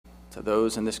to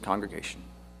those in this congregation.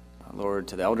 Lord,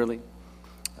 to the elderly,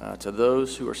 to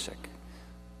those who are sick.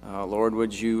 Lord,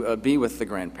 would you be with the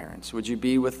grandparents? Would you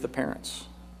be with the parents,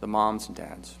 the moms and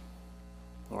dads?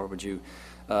 Lord, would you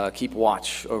keep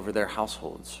watch over their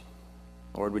households?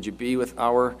 Lord, would you be with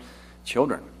our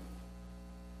children?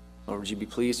 Lord, would you be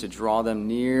pleased to draw them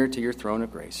near to your throne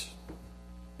of grace?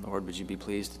 Lord, would you be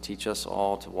pleased to teach us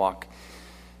all to walk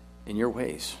in your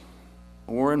ways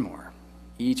more and more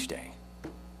each day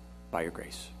by your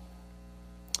grace.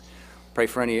 Pray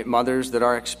for any mothers that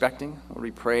are expecting. Lord,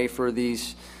 we pray for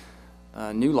these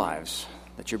new lives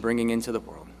that you're bringing into the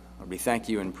world. Lord, we thank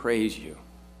you and praise you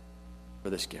for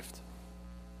this gift.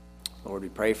 Lord, we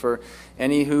pray for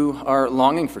any who are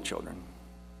longing for children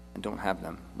and don't have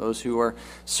them. Those who are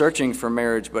searching for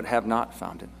marriage but have not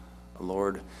found it.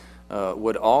 Lord,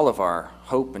 would all of our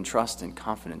hope and trust and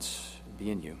confidence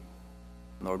be in you.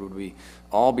 Lord, would we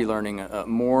all be learning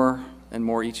more and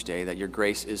more each day that your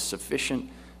grace is sufficient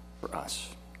for us.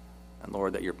 And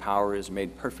Lord, that your power is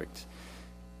made perfect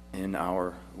in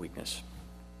our weakness.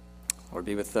 Lord,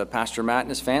 be with Pastor Matt and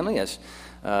his family as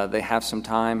they have some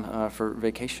time for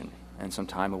vacation and some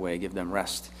time away. Give them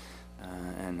rest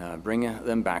and bring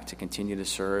them back to continue to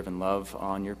serve and love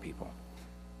on your people.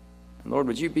 And Lord,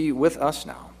 would you be with us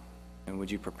now? And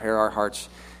would you prepare our hearts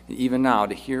even now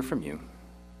to hear from you?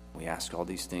 We ask all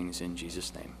these things in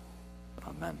Jesus' name.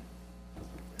 Amen.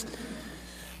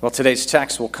 Well, today's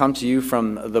text will come to you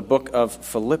from the book of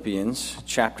Philippians,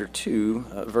 chapter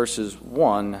 2, verses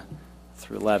 1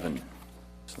 through 11.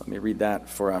 So let me read that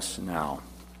for us now.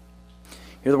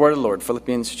 Hear the word of the Lord,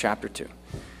 Philippians chapter 2.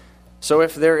 So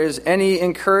if there is any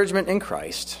encouragement in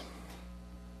Christ,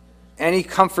 any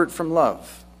comfort from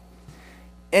love,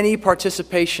 any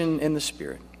participation in the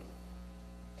Spirit,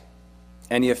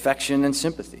 any affection and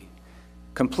sympathy,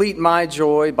 complete my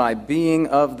joy by being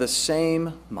of the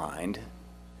same mind,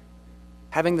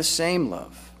 having the same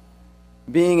love,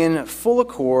 being in full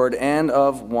accord and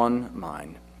of one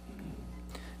mind.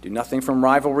 Do nothing from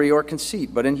rivalry or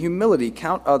conceit, but in humility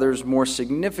count others more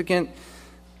significant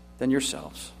than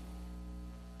yourselves.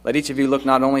 Let each of you look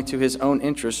not only to his own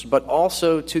interests, but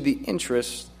also to the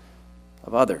interests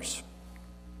of others.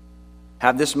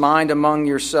 Have this mind among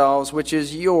yourselves, which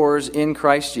is yours in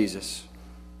Christ Jesus,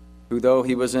 who, though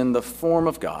he was in the form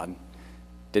of God,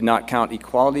 did not count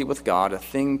equality with God a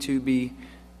thing to be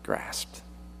grasped,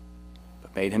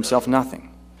 but made himself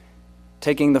nothing,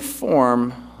 taking the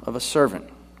form of a servant,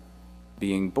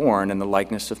 being born in the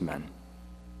likeness of men,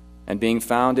 and being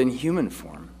found in human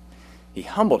form, he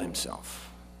humbled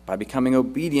himself by becoming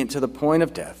obedient to the point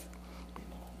of death,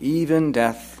 even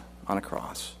death on a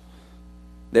cross.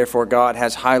 Therefore God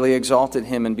has highly exalted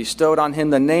him and bestowed on him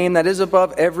the name that is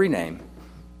above every name,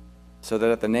 so that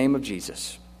at the name of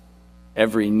Jesus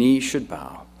every knee should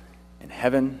bow, in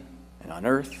heaven and on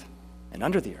earth and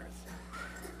under the earth,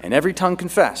 and every tongue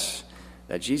confess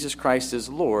that Jesus Christ is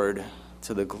Lord,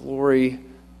 to the glory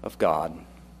of God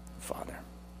the Father.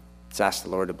 Let's ask the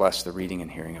Lord to bless the reading and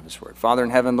hearing of his word. Father in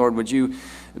heaven, Lord, would you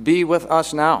be with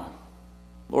us now?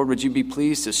 Lord, would you be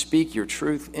pleased to speak your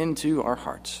truth into our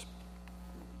hearts?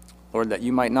 Lord, that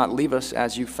you might not leave us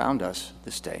as you found us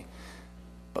this day,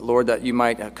 but Lord, that you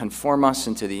might conform us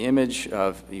into the image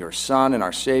of your Son and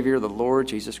our Savior, the Lord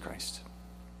Jesus Christ.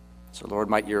 So Lord,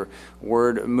 might your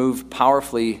word move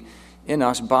powerfully in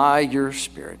us by your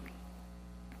Spirit.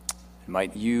 And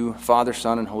might you, Father,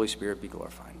 Son, and Holy Spirit be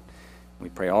glorified. We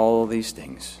pray all these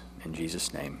things in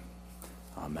Jesus' name.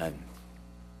 Amen.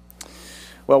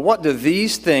 Well, what do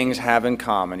these things have in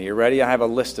common? Are you ready? I have a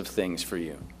list of things for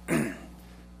you.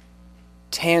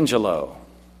 Tangelo,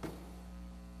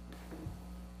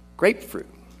 grapefruit,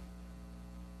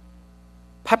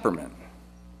 peppermint,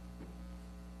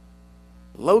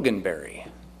 loganberry,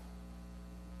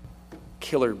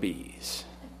 killer bees.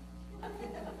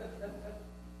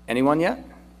 Anyone yet?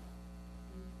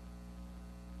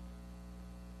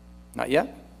 Not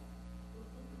yet?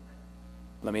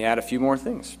 Let me add a few more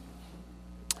things.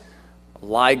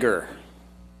 Liger,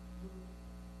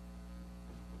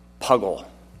 puggle,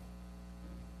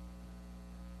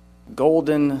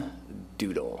 golden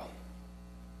doodle.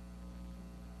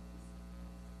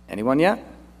 Anyone yet?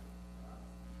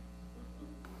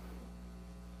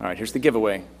 All right, here's the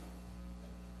giveaway.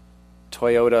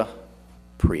 Toyota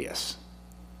Prius.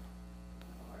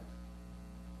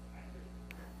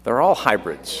 They're all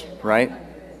hybrids, right?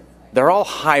 They're all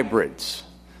hybrids.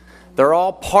 They're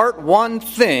all part one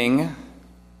thing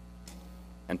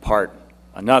and part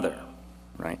another,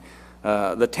 right?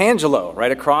 The Tangelo,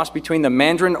 right across between the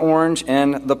mandarin orange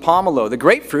and the pomelo. The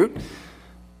grapefruit,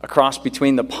 a cross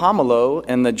between the pomelo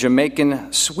and the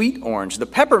Jamaican sweet orange. The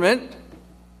peppermint,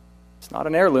 it's not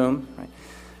an heirloom, right?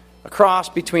 A cross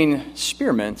between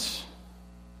spearmints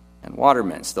and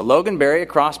watermints. The loganberry, a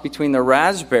cross between the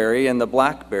raspberry and the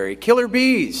blackberry. Killer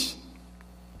bees,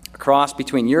 a cross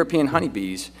between European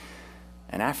honeybees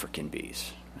and African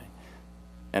bees. Right?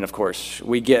 And of course,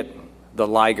 we get the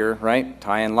liger, right?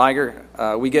 Tie-in liger.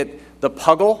 We get the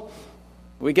puggle.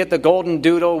 We get the golden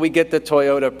doodle. We get the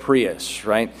Toyota Prius,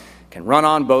 right? Can run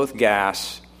on both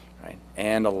gas, right,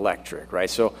 and electric, right?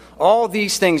 So all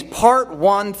these things, part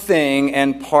one thing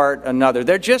and part another.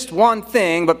 They're just one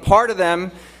thing, but part of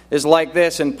them is like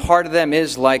this and part of them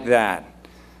is like that.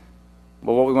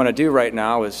 But what we want to do right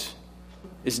now is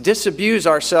disabuse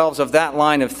ourselves of that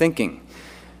line of thinking.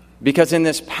 Because in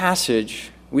this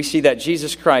passage, we see that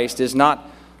Jesus Christ is not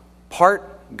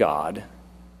part God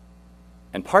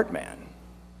and part man,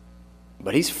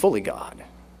 but he's fully God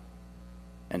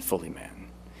and fully man.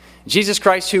 Jesus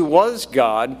Christ, who was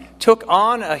God, took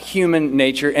on a human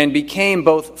nature and became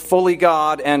both fully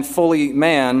God and fully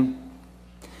man.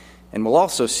 And we'll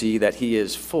also see that he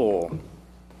is full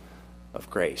of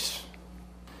grace.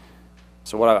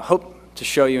 So what I hope to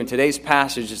show you in today's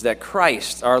passage is that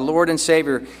Christ, our Lord and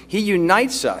Savior, he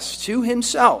unites us to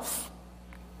himself.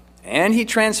 And he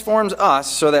transforms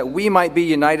us so that we might be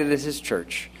united as his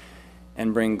church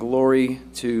and bring glory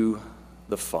to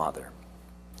the Father.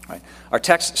 All right. Our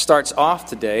text starts off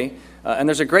today, and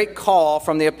there's a great call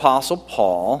from the Apostle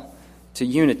Paul to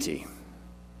unity.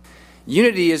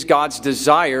 Unity is God's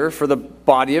desire for the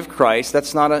body of Christ.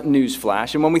 That's not a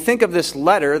newsflash. And when we think of this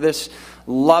letter, this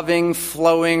loving,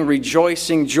 flowing,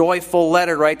 rejoicing, joyful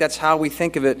letter, right? That's how we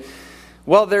think of it.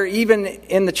 Well, there even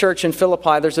in the church in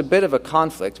Philippi, there's a bit of a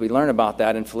conflict. We learn about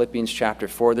that in Philippians chapter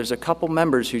 4. There's a couple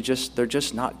members who they're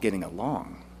just not getting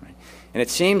along. Right? And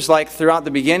it seems like throughout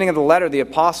the beginning of the letter, the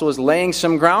apostle is laying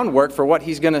some groundwork for what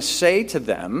he's going to say to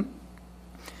them.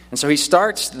 And so he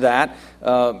starts that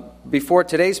before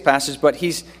today's passage, but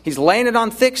he's laying it on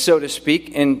thick, so to speak,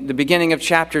 in the beginning of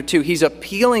chapter 2. He's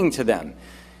appealing to them.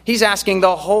 He's asking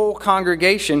the whole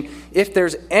congregation if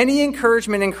there's any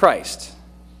encouragement in Christ.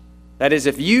 That is,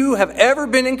 if you have ever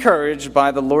been encouraged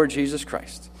by the Lord Jesus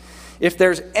Christ, if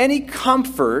there's any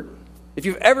comfort, if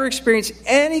you've ever experienced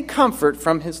any comfort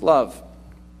from his love,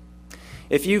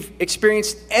 if you've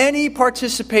experienced any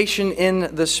participation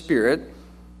in the Spirit,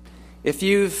 if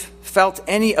you've felt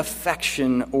any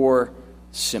affection or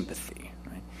sympathy,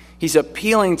 right? He's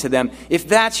appealing to them. If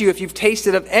that's you, if you've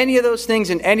tasted of any of those things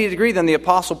in any degree, then the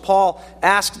Apostle Paul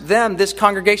asked them, this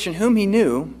congregation whom he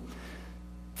knew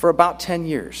for about 10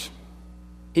 years.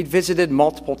 He'd visited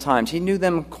multiple times. He knew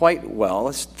them quite well.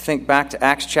 Let's think back to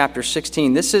Acts chapter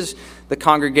 16. This is the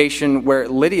congregation where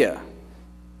Lydia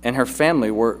and her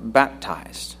family were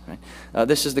baptized. Right?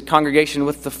 This is the congregation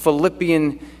with the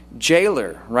Philippian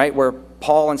jailer, right, where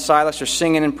Paul and Silas are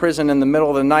singing in prison in the middle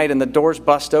of the night and the doors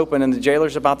bust open and the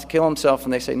jailer's about to kill himself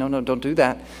and they say, no, don't do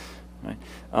that. Right?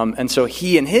 And so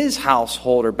he and his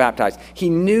household are baptized. He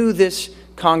knew this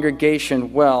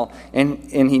congregation well, and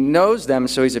he knows them,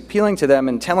 so he's appealing to them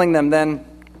and telling them then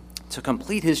to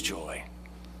complete his joy.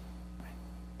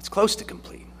 It's close to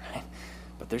complete, right?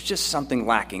 But there's just something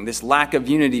lacking, this lack of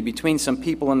unity between some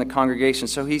people in the congregation.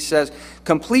 So he says,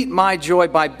 complete my joy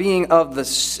by being of the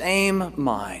same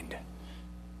mind,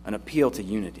 an appeal to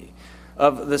unity.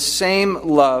 Of the same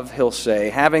love, he'll say,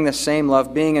 having the same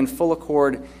love, being in full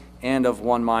accord and of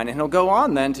one mind. And he'll go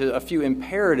on then to a few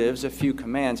imperatives, a few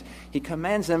commands. He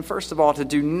commands them, first of all, to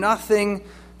do nothing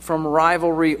from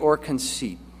rivalry or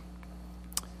conceit,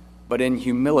 but in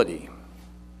humility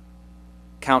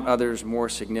count others more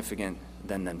significant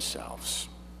than themselves.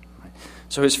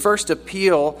 So his first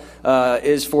appeal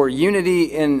is for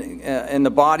unity in the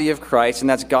body of Christ, and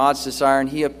that's God's desire. And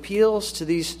he appeals to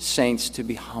these saints to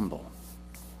be humble.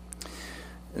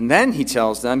 And then he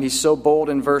tells them, he's so bold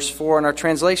in verse 4, and our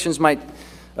translations might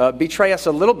betray us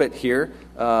a little bit here.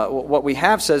 What we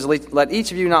have says, let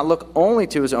each of you not look only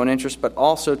to his own interest, but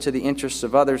also to the interests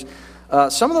of others.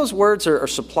 Some of those words are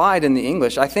supplied in the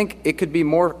English. I think it could be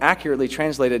more accurately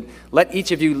translated, let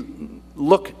each of you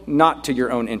look not to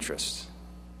your own interests.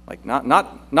 Like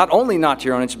not only not to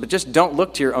your own interest, but just don't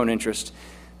look to your own interest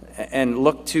and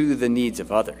look to the needs of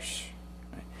others.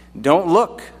 Don't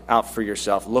look out for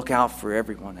yourself. Look out for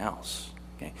everyone else.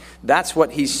 Okay? That's what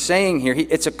he's saying here.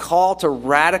 It's a call to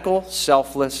radical,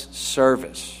 selfless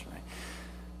service. Right?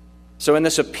 So in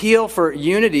this appeal for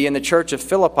unity in the church of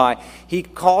Philippi, he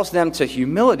calls them to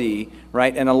humility,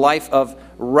 right, and a life of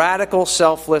radical,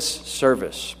 selfless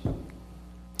service.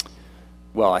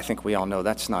 Well, I think we all know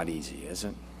that's not easy, is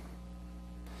it?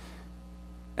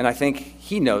 And I think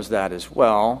he knows that as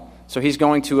well. So he's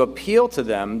going to appeal to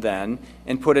them then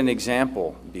and put an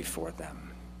example before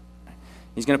them.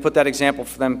 He's going to put that example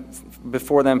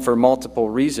before them for multiple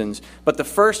reasons. But the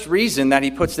first reason that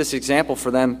he puts this example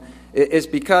for them is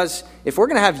because if we're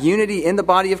going to have unity in the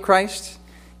body of Christ,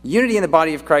 unity in the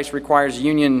body of Christ requires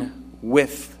union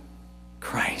with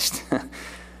Christ.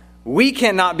 We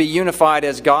cannot be unified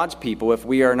as God's people if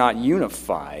we are not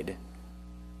unified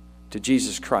to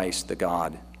Jesus Christ, the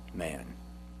God-man.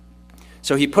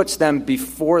 So he puts them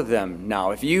before them now.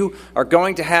 If you are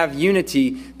going to have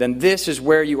unity, then this is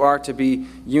where you are to be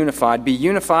unified. Be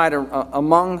unified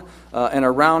among and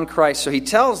around Christ. So he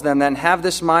tells them then, have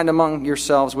this mind among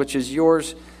yourselves, which is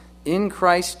yours in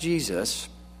Christ Jesus,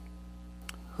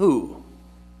 who,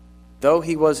 though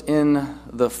he was in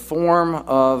the form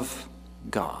of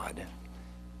God,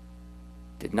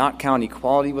 did not count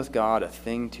equality with God a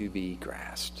thing to be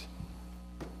grasped.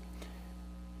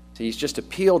 So he's just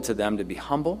appealed to them to be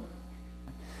humble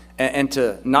and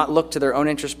to not look to their own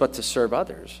interests but to serve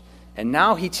others. And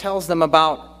now he tells them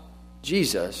about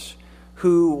Jesus,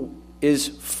 who is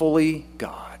fully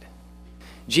God.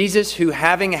 Jesus, who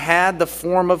having had the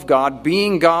form of God,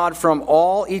 being God from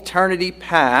all eternity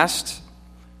past,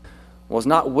 was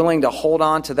not willing to hold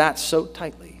on to that so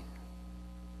tightly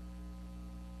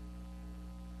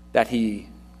that he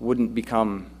wouldn't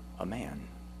become a man.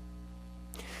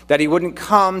 That he wouldn't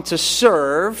come to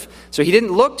serve. So he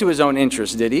didn't look to his own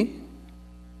interests, did he?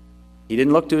 He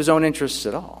didn't look to his own interests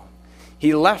at all.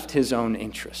 He left his own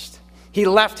interest. He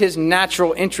left his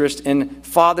natural interest in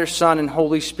Father, Son, and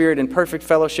Holy Spirit in perfect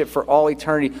fellowship for all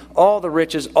eternity, all the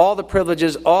riches, all the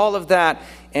privileges, all of that,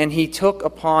 and he took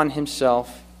upon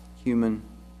himself human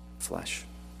flesh.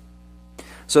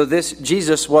 So this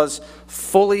Jesus was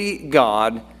fully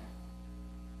God,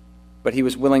 but he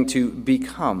was willing to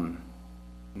become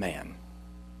man.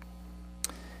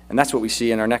 And that's what we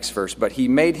see in our next verse. But he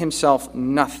made himself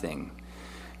nothing,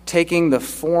 taking the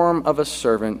form of a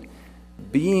servant,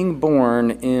 being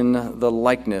born in the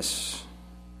likeness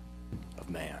of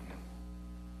man.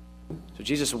 So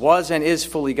Jesus was and is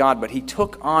fully God, but he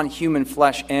took on human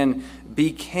flesh and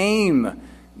became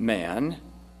man.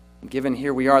 Given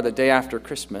here we are the day after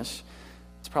Christmas,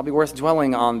 it's probably worth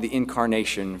dwelling on the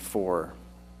incarnation for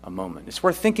a moment. It's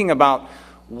worth thinking about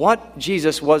what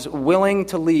Jesus was willing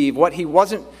to leave, what he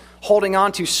wasn't holding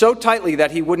on to so tightly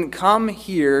that he wouldn't come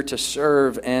here to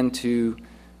serve and to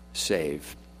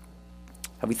save.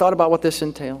 Have we thought about what this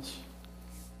entails?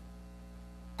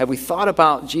 Have we thought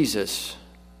about Jesus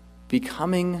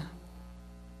becoming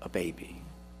a baby?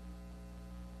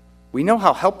 We know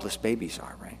how helpless babies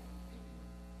are, right?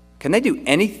 Can they do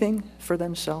anything for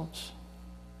themselves?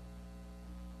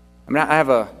 I mean, I have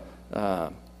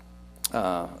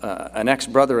an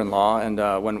ex-brother-in-law,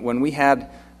 and when we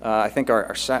had, I think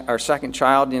our second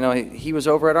child, he was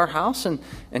over at our house, and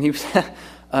he was,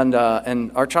 and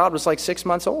our child was like 6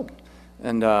 months old,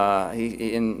 and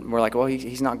we're like, well,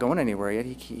 he's not going anywhere yet.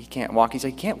 He can't walk. He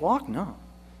said, he can't walk? No.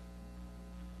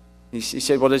 He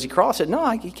said, well, does he crawl? I said, no,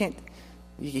 he can't.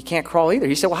 He can't crawl either.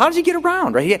 He said, well, how does he get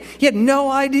around? Right? He had no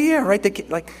idea. Right?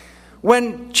 Like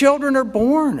when children are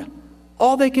born,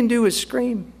 all they can do is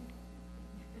scream,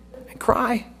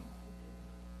 cry,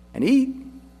 and eat,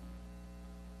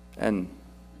 and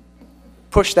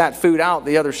push that food out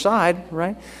the other side,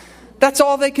 right? That's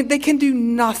all they can. They can do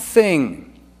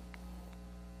nothing.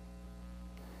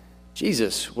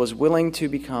 Jesus was willing to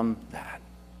become that.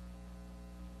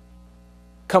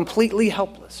 Completely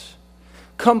helpless,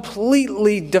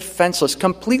 completely defenseless,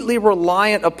 completely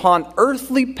reliant upon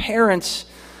earthly parents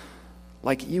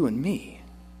like you and me.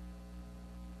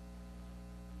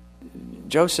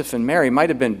 Joseph and Mary might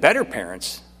have been better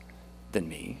parents than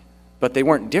me, but they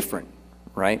weren't different,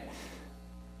 right?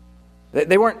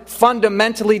 They weren't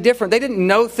fundamentally different. They didn't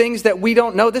know things that we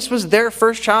don't know. This was their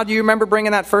first child. Do you remember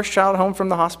bringing that first child home from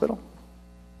the hospital?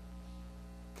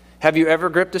 Have you ever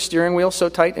gripped a steering wheel so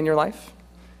tight in your life?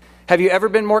 Have you ever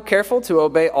been more careful to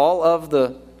obey all of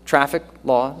the traffic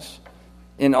laws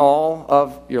in all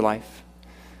of your life?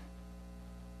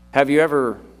 Have you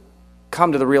ever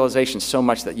come to the realization so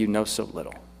much that you know so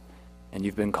little and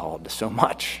you've been called to so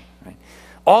much? Right?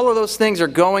 All of those things are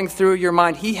going through your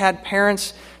mind. He had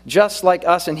parents just like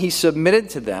us and he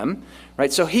submitted to them.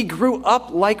 Right? So he grew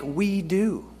up like we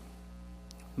do.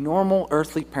 Normal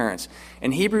earthly parents.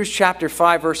 And Hebrews chapter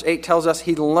 5 verse 8 tells us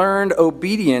he learned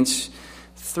obedience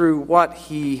through what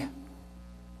he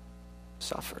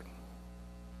suffered.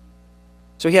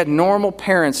 So he had normal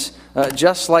parents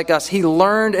just like us. He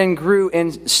learned and grew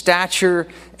in stature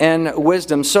and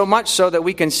wisdom, so much so that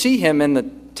we can see him in the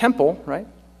temple, right?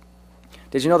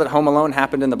 Did you know that Home Alone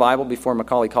happened in the Bible before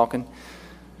Macaulay Culkin?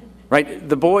 Right?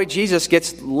 The boy Jesus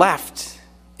gets left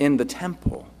in the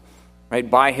temple, right,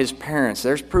 by his parents.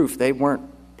 There's proof they weren't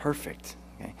perfect.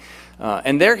 Okay?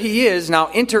 And there he is now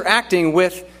interacting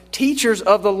with teachers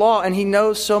of the law, and he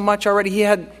knows so much already. He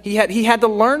had to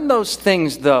learn those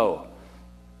things, though.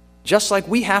 Just like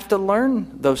we have to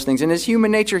learn those things. In his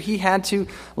human nature, he had to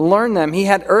learn them. He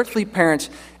had earthly parents.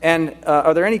 And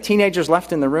are there any teenagers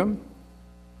left in the room?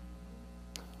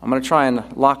 I'm going to try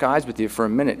and lock eyes with you for a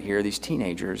minute here, these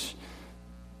teenagers.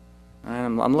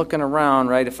 I'm looking around,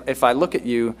 right? If I look at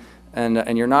you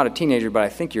and you're not a teenager, but I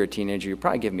think you're a teenager, you'll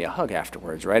probably give me a hug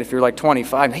afterwards, right? If you're like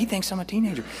 25, he thinks I'm a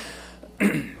teenager.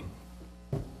 Let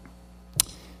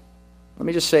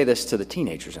me just say this to the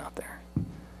teenagers out there.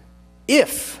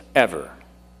 If ever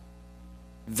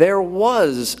there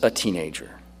was a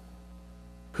teenager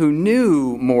who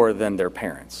knew more than their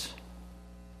parents,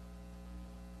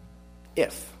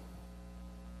 if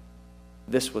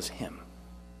this was him.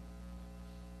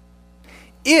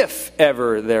 If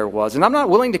ever there was, and I'm not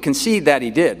willing to concede that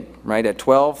he did, right? At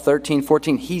 12, 13,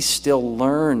 14, he's still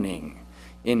learning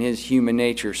in his human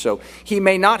nature. So he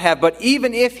may not have, but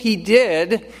even if he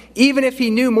did, even if he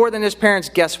knew more than his parents,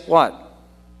 guess what?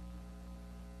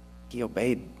 He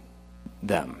obeyed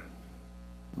them,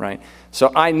 right?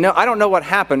 So I don't know what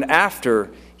happened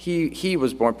after he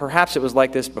was born. Perhaps it was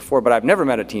like this before, but I've never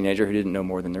met a teenager who didn't know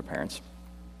more than their parents.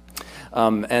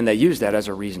 And they used that as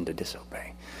a reason to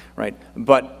disobey, right?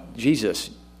 But Jesus,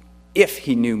 if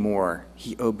he knew more,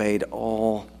 he obeyed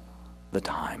all the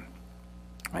time,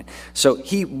 right? So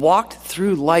he walked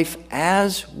through life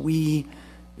as we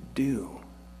do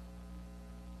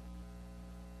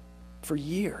for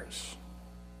years.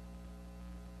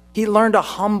 He learned a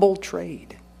humble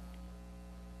trade.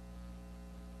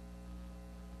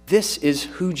 This is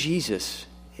who Jesus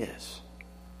is.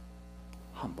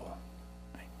 Humble.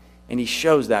 Right? And he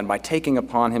shows that by taking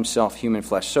upon himself human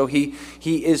flesh. So he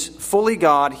is fully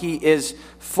God. He is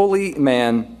fully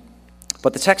man.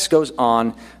 But the text goes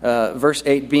on. Verse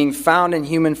 8, being found in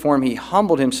human form, he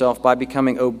humbled himself by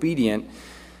becoming obedient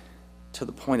to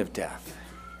the point of death.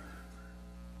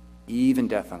 Even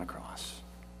death on a cross.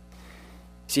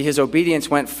 See, his obedience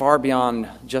went far beyond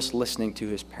just listening to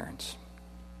his parents.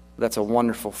 That's a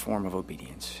wonderful form of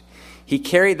obedience. He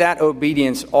carried that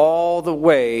obedience all the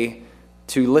way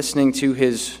to listening to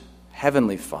his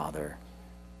heavenly Father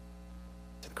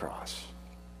to the cross.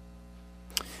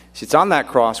 See, it's on that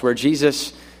cross where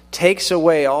Jesus takes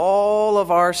away all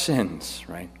of our sins,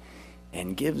 right,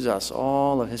 and gives us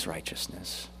all of his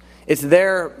righteousness. It's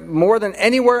there more than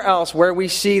anywhere else where we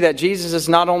see that Jesus is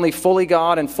not only fully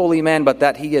God and fully man, but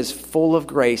that he is full of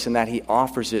grace and that he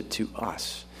offers it to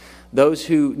us. Those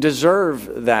who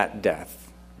deserve that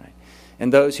death, right?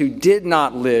 And those who did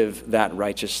not live that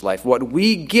righteous life. What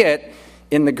we get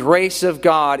in the grace of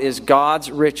God is God's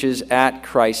riches at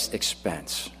Christ's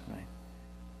expense. Right?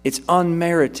 It's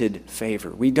unmerited favor.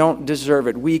 We don't deserve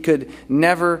it. We could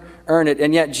never earn it.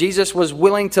 And yet Jesus was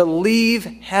willing to leave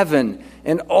heaven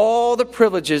and all the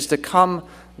privileges to come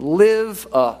live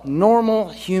a normal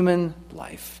human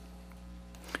life.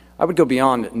 I would go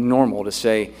beyond normal to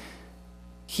say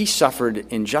he suffered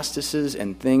injustices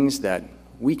and things that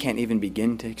we can't even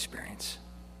begin to experience.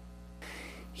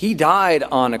 He died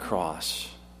on a cross.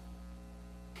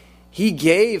 He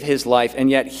gave his life, and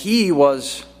yet he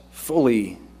was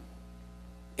fully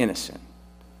innocent.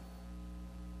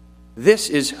 This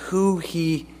is who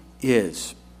he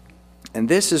is. And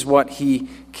this is what he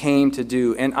came to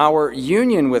do. And our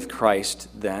union with Christ,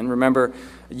 then, remember,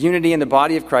 unity in the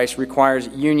body of Christ requires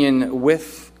union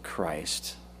with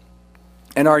Christ.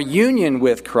 And our union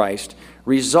with Christ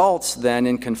results then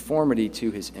in conformity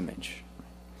to his image.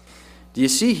 Do you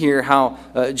see here how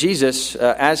Jesus,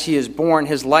 as he is born,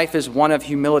 his life is one of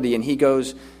humility, and he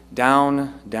goes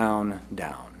down, down,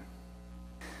 down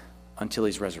until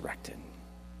he's resurrected.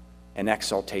 And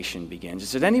exaltation begins.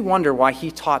 Is it any wonder why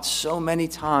he taught so many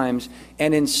times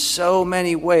and in so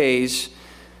many ways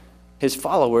his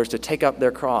followers to take up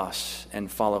their cross and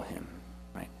follow him,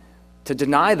 right? To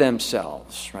deny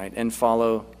themselves, right, and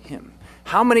follow him.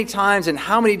 How many times and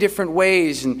how many different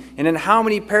ways and in how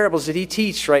many parables did he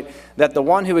teach, right, that the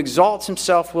one who exalts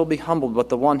himself will be humbled, but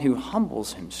the one who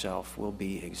humbles himself will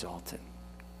be exalted.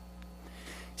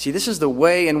 See, this is the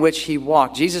way in which he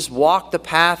walked. Jesus walked the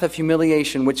path of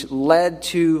humiliation, which led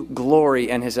to glory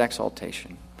and his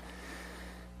exaltation.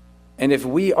 And if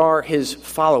we are his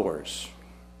followers,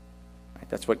 right,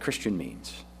 that's what Christian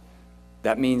means.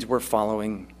 That means we're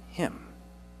following him.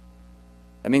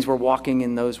 That means we're walking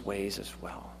in those ways as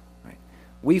well. Right?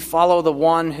 We follow the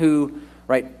one who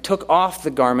right, took off the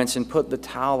garments and put the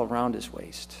towel around his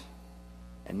waist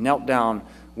and knelt down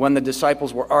when the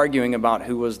disciples were arguing about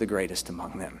who was the greatest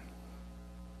among them.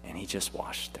 And he just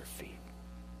washed their feet.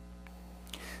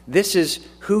 This is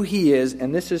who he is,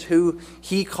 and this is who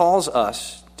he calls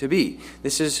us to be.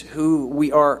 This is who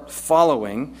we are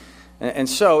following. And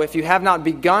so, if you have not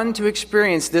begun to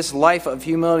experience this life of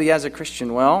humility as a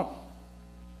Christian, well,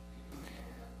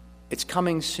 it's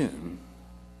coming soon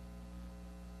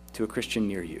to a Christian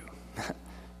near you.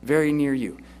 Very near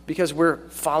you. Because we're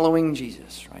following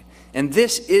Jesus, right? And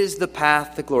this is the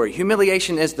path to glory.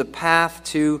 Humiliation is the path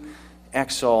to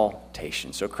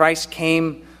exaltation. So Christ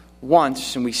came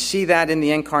once, and we see that in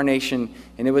the incarnation,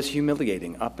 and it was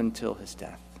humiliating up until his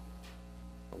death.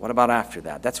 But what about after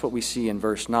that? That's what we see in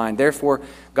verse 9. Therefore,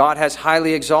 God has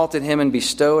highly exalted him and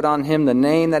bestowed on him the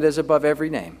name that is above every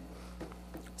name,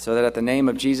 so that at the name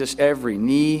of Jesus every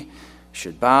knee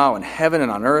should bow in heaven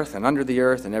and on earth and under the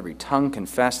earth, and every tongue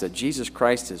confess that Jesus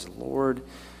Christ is Lord,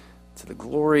 to the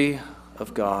glory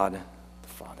of God the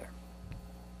Father.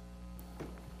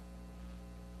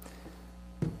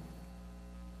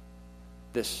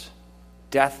 This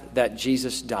death that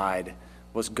Jesus died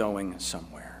was going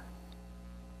somewhere.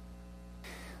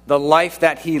 The life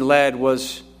that he led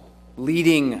was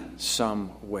leading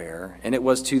somewhere, and it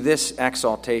was to this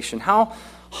exaltation. How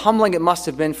humbling it must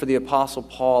have been for the Apostle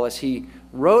Paul as he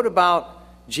wrote about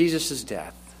Jesus'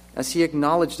 death, as he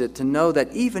acknowledged it, to know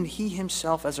that even he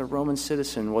himself as a Roman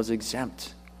citizen was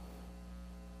exempt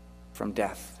from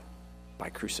death by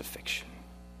crucifixion.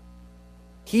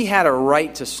 He had a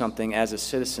right to something as a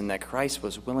citizen that Christ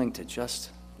was willing to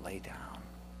just lay down.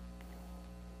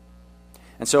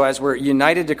 And so as we're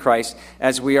united to Christ,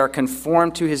 as we are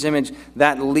conformed to his image,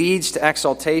 that leads to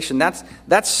exaltation.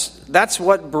 That's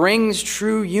what brings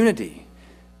true unity.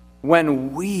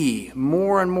 When we,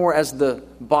 more and more as the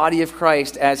body of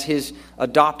Christ, as his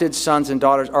adopted sons and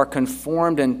daughters, are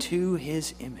conformed into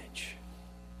his image.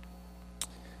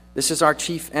 This is our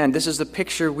chief end. This is the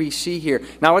picture we see here.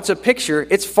 Now, it's a picture.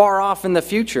 It's far off in the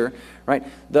future, right?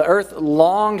 The earth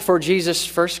longed for Jesus'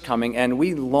 first coming, and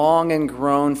we long and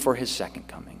groan for his second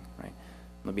coming, right?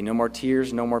 There'll be no more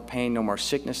tears, no more pain, no more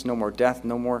sickness, no more death,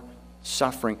 no more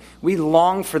suffering. We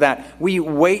long for that. We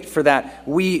wait for that.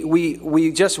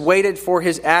 We just waited for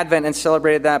his advent and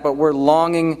celebrated that, but we're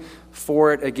longing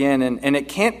for it again. And it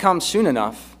can't come soon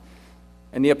enough.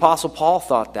 And the Apostle Paul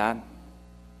thought that.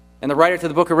 And the writer to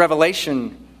the book of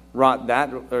Revelation thought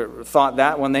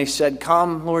that when they said,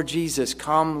 "Come, Lord Jesus,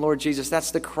 come, Lord Jesus." That's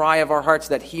the cry of our hearts,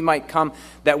 that he might come,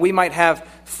 that we might have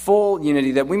full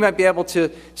unity, that we might be able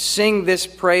to sing this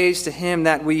praise to him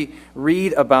that we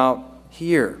read about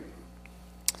here.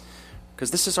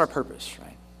 Because this is our purpose,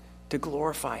 right? To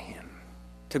glorify him.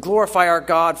 To glorify our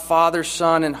God, Father,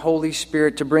 Son, and Holy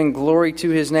Spirit, to bring glory to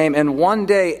his name. And one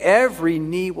day every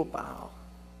knee will bow.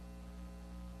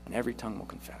 And every tongue will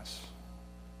confess.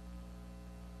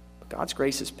 But God's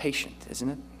grace is patient, isn't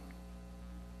it?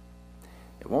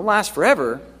 It won't last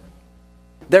forever.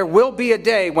 There will be a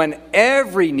day when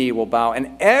every knee will bow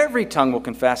and every tongue will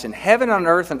confess in heaven, on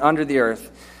earth, and under the earth.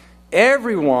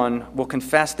 Everyone will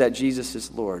confess that Jesus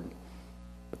is Lord.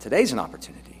 But today's an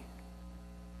opportunity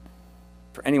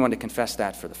for anyone to confess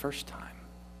that for the first time.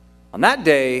 On that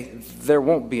day, there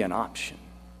won't be an option.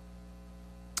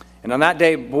 And on that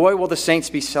day, boy, will the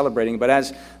saints be celebrating. But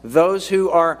as those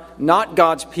who are not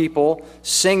God's people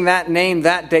sing that name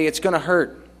that day, it's going to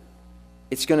hurt.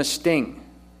 It's going to sting.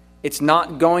 It's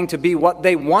not going to be what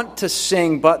they want to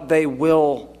sing, but they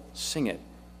will sing it.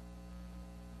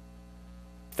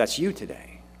 If that's you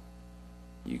today,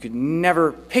 you could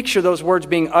never picture those words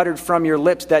being uttered from your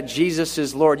lips, that Jesus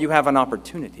is Lord. You have an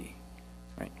opportunity,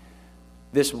 right?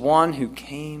 This one who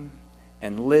came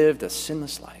and lived a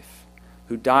sinless life,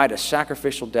 who died a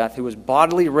sacrificial death, who was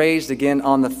bodily raised again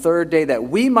on the third day, that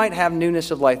we might have newness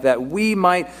of life, that we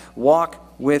might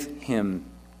walk with him.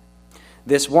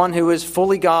 This one who is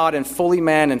fully God and fully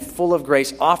man and full of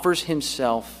grace offers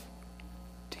himself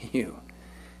to you.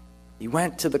 He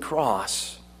went to the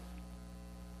cross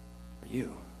for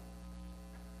you.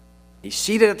 He's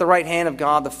seated at the right hand of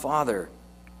God the Father,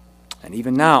 and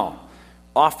even now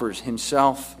offers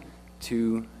himself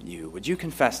to you. Would you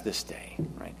confess this day,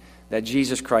 right, that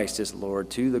Jesus Christ is Lord,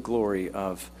 to the glory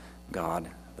of God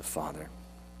the Father?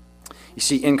 You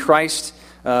see, in Christ,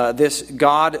 this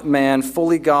God-man,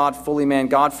 fully God, fully man,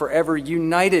 God forever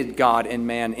united God and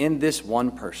man in this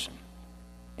one person.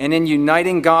 And in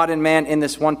uniting God and man in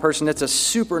this one person, it's a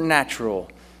supernatural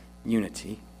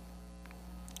unity.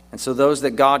 And so those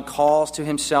that God calls to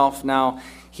himself now,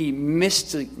 he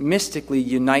mystically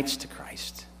unites to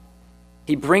Christ.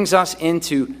 He brings us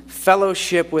into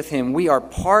fellowship with him. We are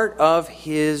part of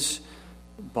his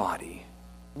body.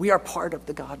 We are part of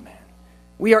the God-man.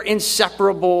 We are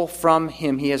inseparable from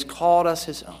him. He has called us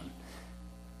his own.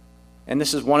 And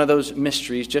this is one of those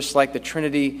mysteries, just like the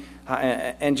Trinity,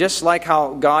 and just like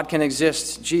how God can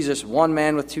exist, Jesus, one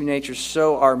man with two natures,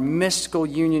 so our mystical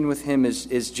union with him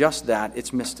is just that.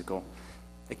 It's mystical.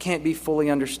 It can't be fully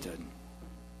understood,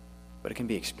 but it can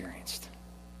be experienced.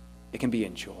 It can be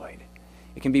enjoyed.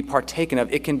 It can be partaken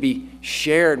of. It can be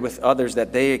shared with others,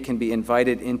 that they can be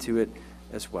invited into it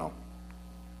as well.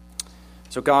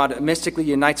 So God mystically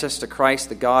unites us to Christ,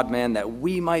 the God-man, that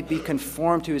we might be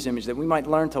conformed to his image, that we might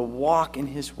learn to walk in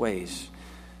his ways,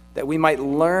 that we might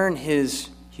learn his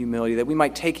humility, that we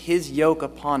might take his yoke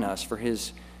upon us, for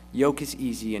his yoke is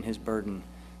easy and his burden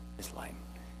is light.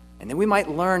 And that we might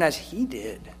learn, as he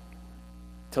did,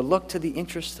 to look to the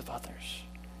interests of others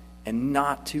and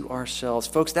not to ourselves.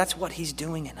 Folks, that's what he's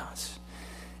doing in us.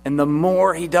 And the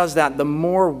more he does that, the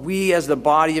more we as the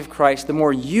body of Christ, the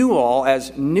more you all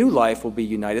as New Life will be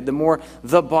united, the more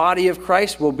the body of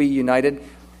Christ will be united.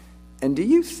 And do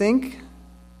you think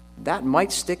that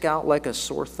might stick out like a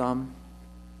sore thumb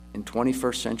in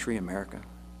 21st century America?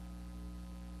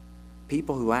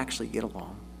 People who actually get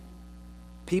along.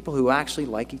 People who actually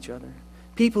like each other.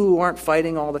 People who aren't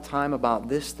fighting all the time about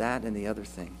this, that, and the other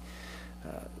thing.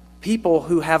 People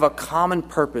who have a common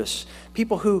purpose.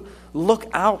 People who look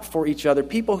out for each other.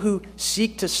 People who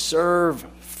seek to serve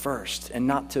first and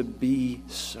not to be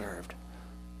served.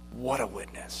 What a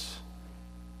witness.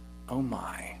 Oh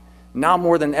my. Now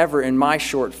more than ever in my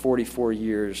short 44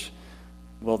 years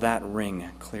will that ring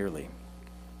clearly.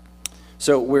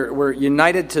 So we're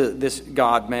united to this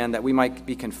God, man, that we might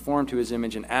be conformed to his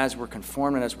image. And as we're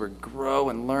conformed and as we grow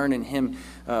and learn in him,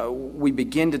 we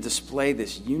begin to display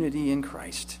this unity in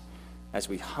Christ as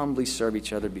we humbly serve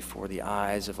each other before the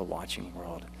eyes of a watching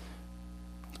world.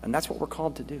 And that's what we're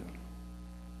called to do.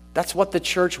 That's what the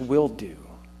church will do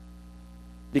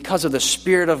because of the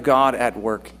Spirit of God at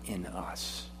work in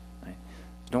us. Right?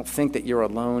 Don't think that you're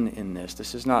alone in this.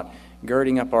 This is not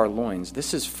girding up our loins.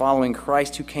 This is following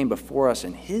Christ who came before us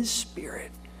and his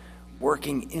Spirit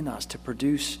working in us to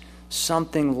produce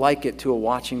something like it to a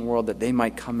watching world, that they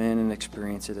might come in and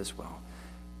experience it as well.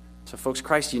 So folks,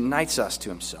 Christ unites us to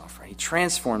himself. Right? He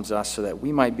transforms us so that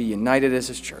we might be united as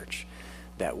his church,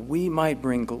 that we might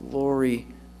bring glory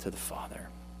to the Father.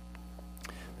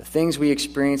 The things we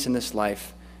experience in this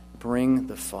life bring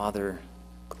the Father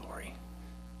glory.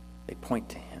 They point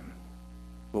to him.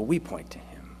 Will we point to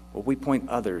him? Will we point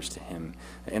others to him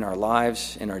in our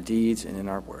lives, in our deeds, and in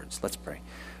our words? Let's pray.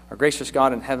 Our gracious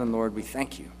God in heaven, Lord, we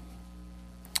thank you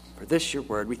for this, your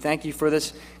word. We thank you for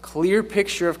this clear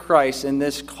picture of Christ and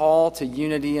this call to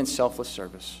unity and selfless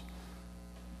service.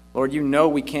 Lord, you know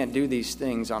we can't do these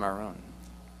things on our own.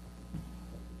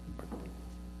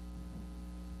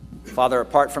 Father,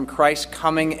 apart from Christ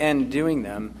coming and doing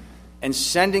them and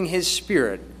sending his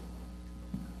Spirit,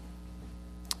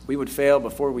 we would fail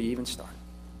before we even start.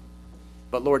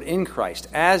 But Lord, in Christ,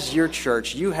 as your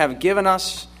church, you have given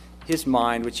us his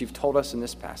mind, which you've told us in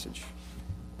this passage.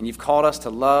 And you've called us to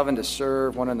love and to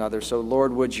serve one another. So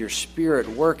Lord, would your Spirit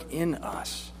work in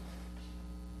us,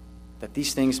 that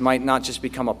these things might not just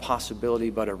become a possibility,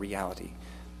 but a reality.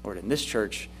 Lord, in this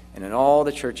church and in all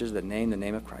the churches that name the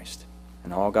name of Christ.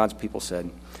 And all God's people said,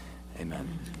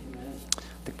 amen. I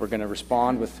think we're going to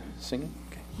respond with singing.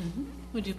 Okay.